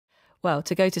Well,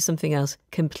 to go to something else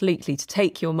completely, to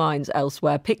take your minds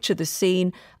elsewhere, picture the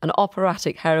scene, an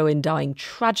operatic heroine dying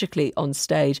tragically on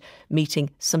stage,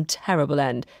 meeting some terrible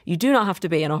end. You do not have to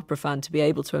be an opera fan to be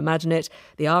able to imagine it.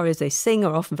 The arias they sing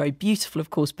are often very beautiful,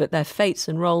 of course, but their fates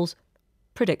and roles,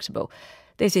 predictable.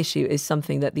 This issue is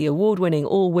something that the award-winning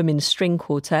all-women string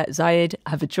quartet ZAИDE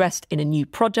have addressed in a new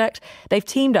project. They've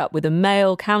teamed up with a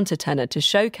male countertenor to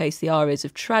showcase the arias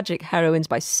of tragic heroines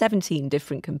by 17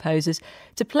 different composers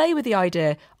to play with the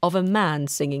idea of a man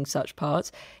singing such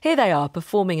parts. Here they are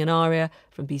performing an aria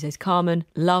from Bizet's Carmen,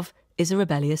 Love is a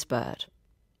Rebellious Bird.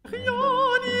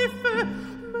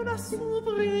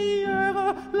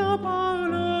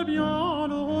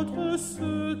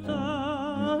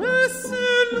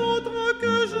 C'est l'autre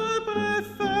que je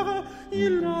préfère.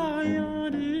 Il n'a rien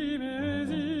dit, mais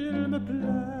il me plaît.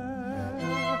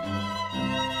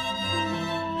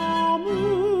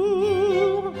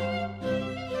 L'amour,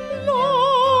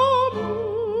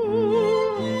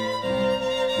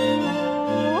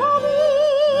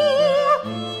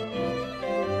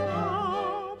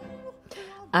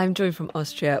 I'm joined from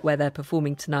Austria, where they're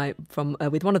performing tonight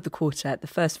with one of the quartet, the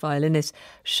first violinist,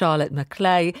 Charlotte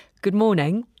Maclet. Good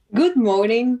morning. Good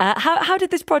morning. How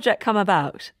did this project come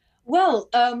about? Well,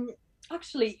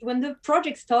 actually, when the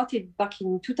project started back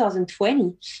in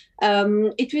 2020,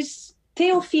 it was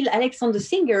Théophile ALEXANDRE,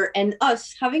 singer, and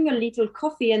us having a little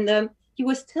coffee, and he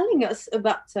was telling us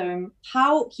about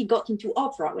how he got into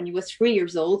opera when he was 3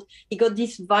 years old. He got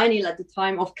this vinyl at the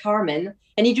time of Carmen,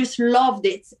 and he just loved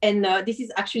it. And this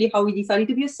is actually how he decided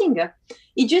to be a singer.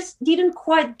 He just didn't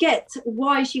quite get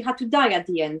why she had to die at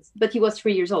the end, but he was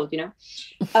 3 years old, you know.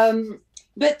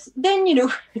 But then, you know,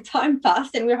 time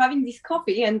passed, and we were having this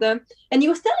coffee, and he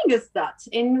was telling us that,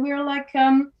 and we were like,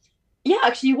 yeah,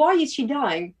 actually, why is she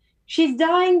dying? She's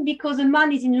dying because a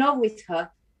man is in love with her.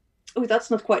 Oh,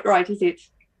 that's not quite right, is it?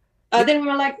 Then we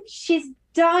were like, she's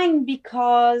dying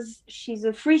because she's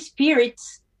a free spirit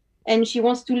and she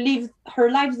wants to live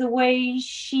her life the way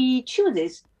she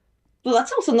chooses. Well,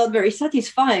 that's also not very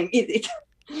satisfying, is it?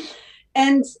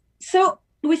 And so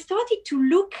we started to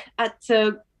look at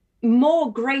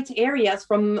more great areas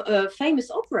from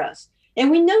famous operas.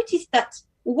 And we noticed that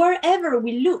wherever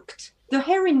we looked, the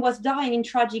heroine was dying in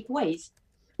tragic ways.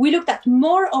 We looked at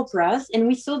more operas and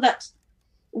we saw that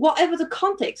whatever the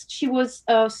context, she was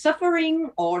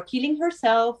suffering or killing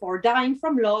herself or dying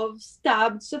from love,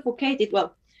 stabbed, suffocated.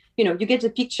 Well, you know, you get the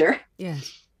picture. Yeah.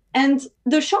 And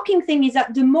the shocking thing is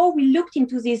that the more we looked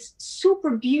into these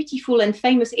super beautiful and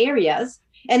famous areas,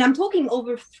 and I'm talking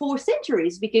over 4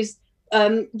 centuries, because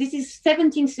this is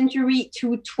 17th century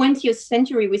to 20th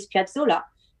century with Piazzolla,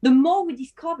 the more we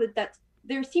discovered that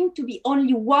there seemed to be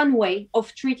only one way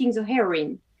of treating the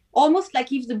heroine. Almost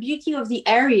like if the beauty of the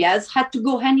areas had to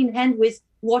go hand in hand with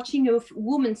watching a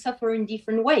woman suffer in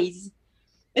different ways.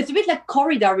 It's a bit like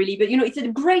CREDEA, really, but, you know, it's a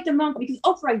great amount, because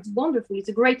opera is wonderful. It's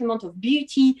a great amount of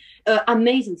beauty,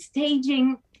 amazing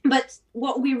staging. But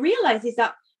what we realized is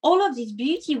that all of this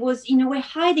beauty was, in a way,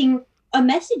 hiding a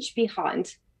message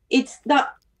behind. It's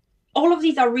that all of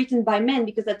these are written by men,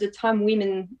 because at the time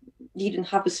women didn't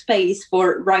have a space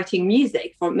for writing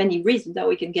music for many reasons that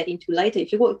we can get into later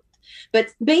if you want.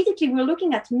 But basically, we're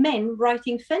looking at men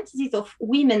writing fantasies of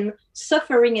women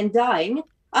suffering and dying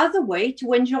as a way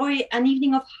to enjoy an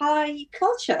evening of high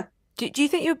culture. Do you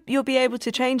think you'll be able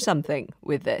to change something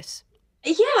with this?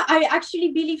 Yeah, I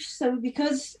actually believe so,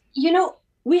 because, you know,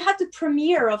 we had the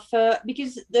premiere of,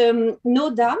 because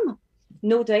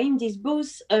No Dames is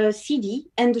both a CD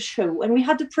and a show. And we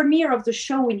had the premiere of the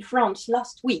show in France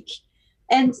last week.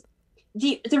 And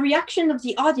the reaction of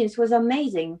the audience was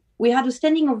amazing. We had a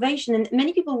standing ovation, and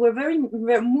many people were very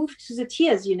moved to the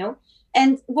tears, you know.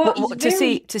 And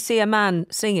to see a man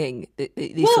singing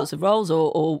these sorts of roles,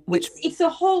 or which it's a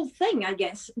whole thing, I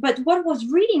guess. But what was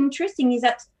really interesting is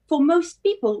that for most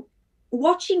people,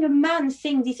 watching a man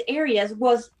sing these areas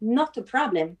was not a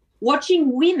problem.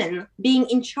 Watching women being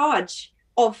in charge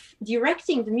of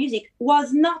directing the music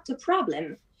was not a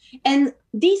problem. And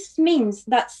this means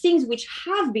that things which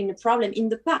have been a problem in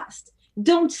the past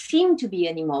don't seem to be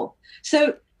anymore.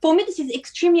 So for me, this is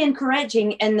extremely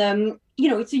encouraging, and you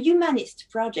know, it's a humanist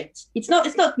project. It's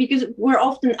not because we're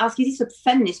often asked, is this a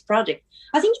feminist project?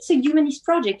 I think it's a humanist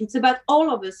project. It's about all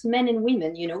of us, men and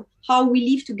women, you know, how we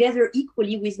live together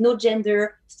equally with no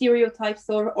gender stereotypes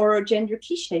or gender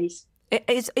cliches.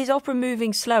 Is opera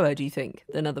moving slower, do you think,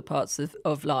 than other parts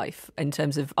of life in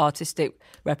terms of artistic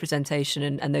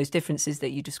representation and those differences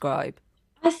that you describe?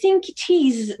 I think it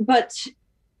is, but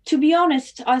to be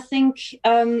honest, I think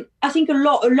a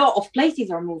lot of places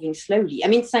are moving slowly. I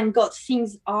mean, thank God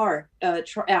things are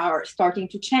starting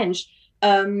to change.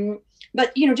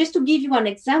 But, just to give you an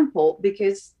example,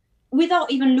 because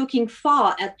without even looking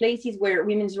far at places where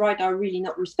women's rights are really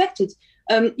not respected,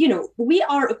 we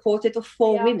are a quartet of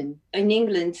 4 women in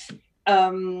England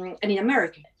and in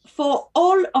America. For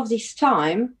all of this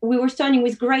time, we were starting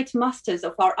with great masters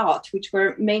of our art, which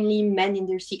were mainly men in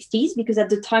their 60s, because at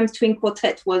the time, string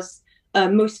quartet was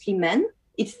mostly men.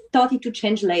 It started to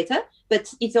change later,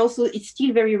 but it's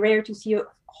still very rare to see a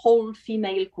whole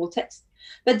female quartet.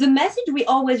 But the message we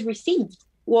always received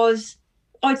was,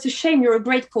 oh, it's a shame, you're a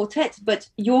great quartet, but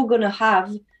you're going to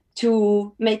have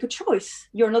to make a choice.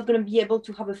 You're not going to be able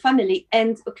to have a family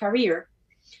and a career.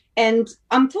 And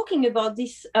I'm talking about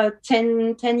this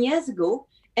 10 years ago,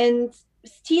 and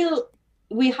still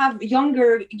we have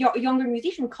younger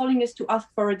musicians calling us to ask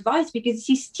for advice, because this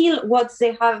is still what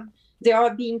they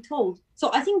are being told. So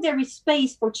I think there is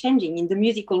space for changing in the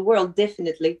musical world,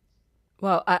 definitely.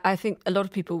 Well, I think a lot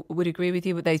of people would agree with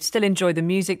you, but they still enjoy the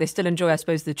music. They still enjoy, I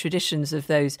suppose, the traditions of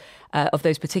those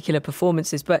particular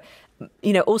performances. But,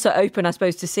 also open, I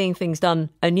suppose, to seeing things done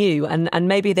anew. And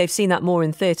maybe they've seen that more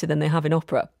in theatre than they have in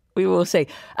opera. We will see.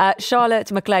 Charlotte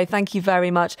Maclet, thank you very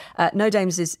much. No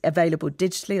Dames is available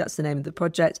digitally. That's the name of the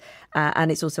project. And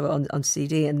it's also on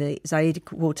CD. And the ZAИDE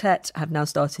Quartet have now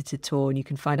started to tour. And you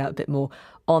can find out a bit more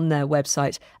on their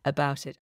website about it.